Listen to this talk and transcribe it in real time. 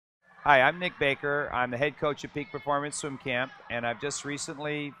Hi, I'm Nick Baker. I'm the head coach at Peak Performance Swim Camp, and I've just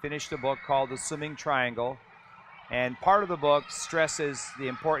recently finished a book called The Swimming Triangle. And part of the book stresses the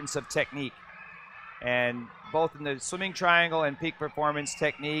importance of technique. And both in the Swimming Triangle and Peak Performance,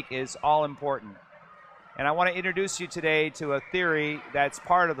 technique is all important. And I want to introduce you today to a theory that's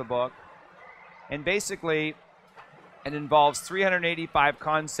part of the book. And basically, it involves 385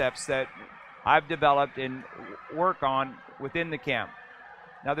 concepts that I've developed and work on within the camp.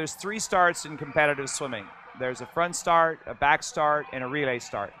 Now, there's 3 starts in competitive swimming. There's a front start, a back start, and a relay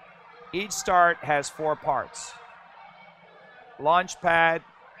start. Each start has 4 parts. Launch pad,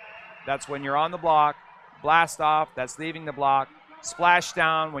 that's when you're on the block. Blast off, that's leaving the block. Splash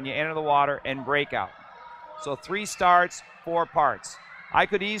down when you enter the water, and breakout. So 3 starts, 4 parts. I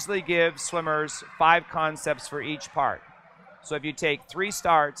could easily give swimmers 5 concepts for each part. So if you take 3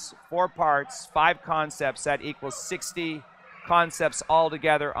 starts, 4 parts, 5 concepts, that equals 60 concepts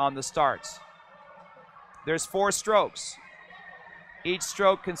altogether on the starts. There's 4 strokes. Each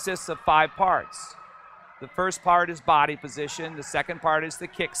stroke consists of 5 parts. The first part is body position. The second part is the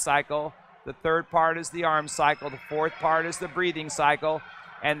kick cycle. The third part is the arm cycle. The fourth part is the breathing cycle.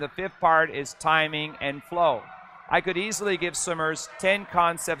 And the fifth part is timing and flow. I could easily give swimmers 10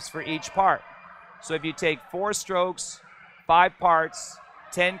 concepts for each part. So if you take 4 strokes, 5 parts,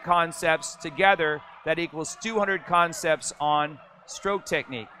 10 concepts together, that equals 200 concepts on stroke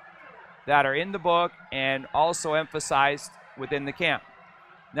technique that are in the book and also emphasized within the camp.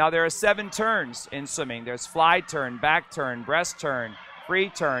 Now, there are 7 turns in swimming. There's fly turn, back turn, breast turn, free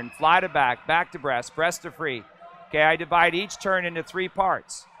turn, fly to back to breast to free. Okay, I divide each turn into 3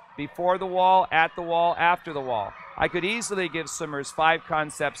 parts: before the wall, at the wall, after the wall. I could easily give swimmers 5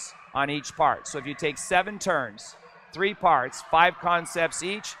 concepts on each part. So if you take 7 turns, 3 parts, 5 concepts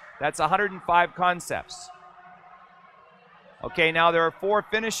each, that's 105 concepts. Okay, now there are 4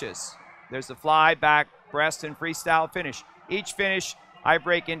 finishes. There's the fly, back, breast, and freestyle finish. Each finish I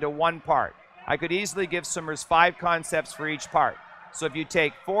break into 1 part. I could easily give swimmers 5 concepts for each part. So if you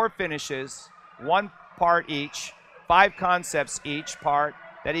take 4 finishes, 1 part each, 5 concepts each part,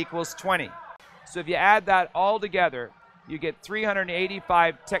 that equals 20. So if you add that all together, you get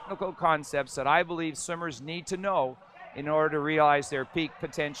 385 technical concepts that I believe swimmers need to know in order to realize their peak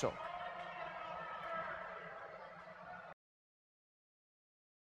potential.